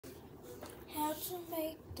how to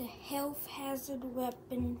make the health hazard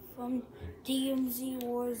weapon from DMZ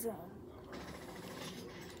Warzone.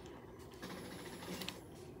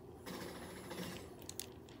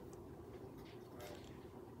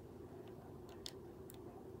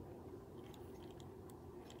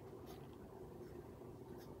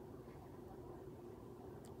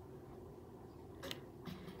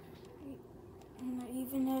 And it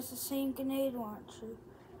even has the same grenade launcher.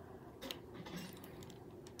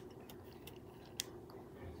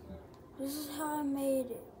 This is how I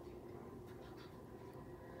made it.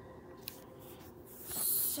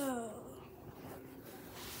 So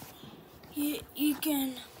you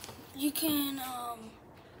can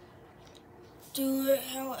do it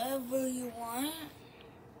however you want.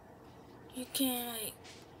 You can like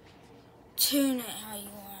tune it how you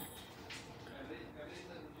want.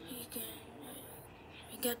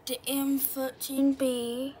 You got the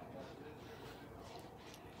M13B,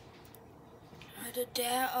 the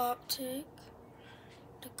DAR optic,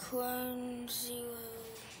 the Clone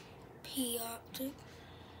 0P optic,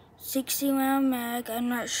 60 round mag. I'm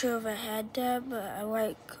not sure if I had that, but I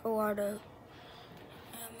like a lot of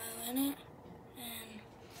ammo in it. And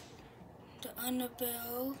the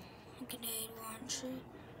underbarrel grenade launcher.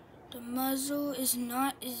 The muzzle is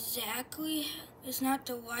not exactly, it's not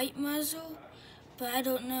the white muzzle, but I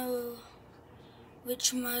don't know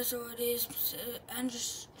which muzzle it is.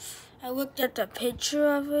 I looked at the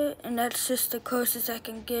picture of it, and that's just the closest I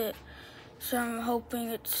can get. So I'm hoping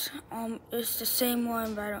it's the same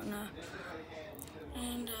one, but I don't know.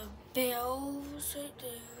 And the barrel's right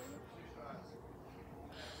there,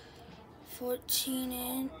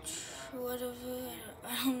 14-inch, whatever.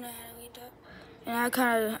 I don't know how to read that.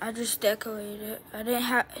 And I just decorated it. I didn't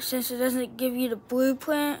have, since it doesn't give you the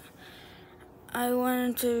blueprint, I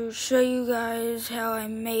wanted to show you guys how I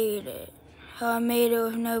made it. How I made it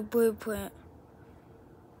with no blueprint.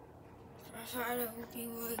 I thought it would be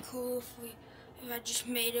really cool if I just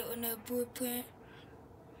made it with no blueprint.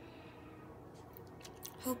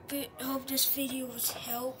 Hope this video was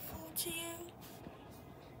helpful to you.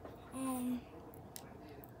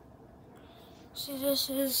 So this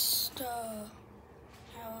is how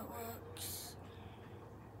it works.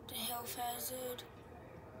 The health hazard.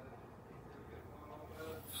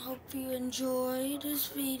 Hope you enjoyed this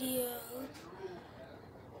video.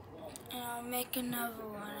 And I'll make another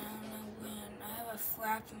one. I don't know when. I have a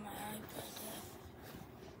flap in my iPad there.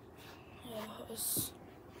 Yeah, it's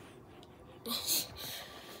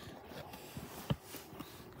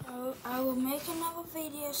I will make another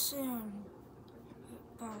video soon.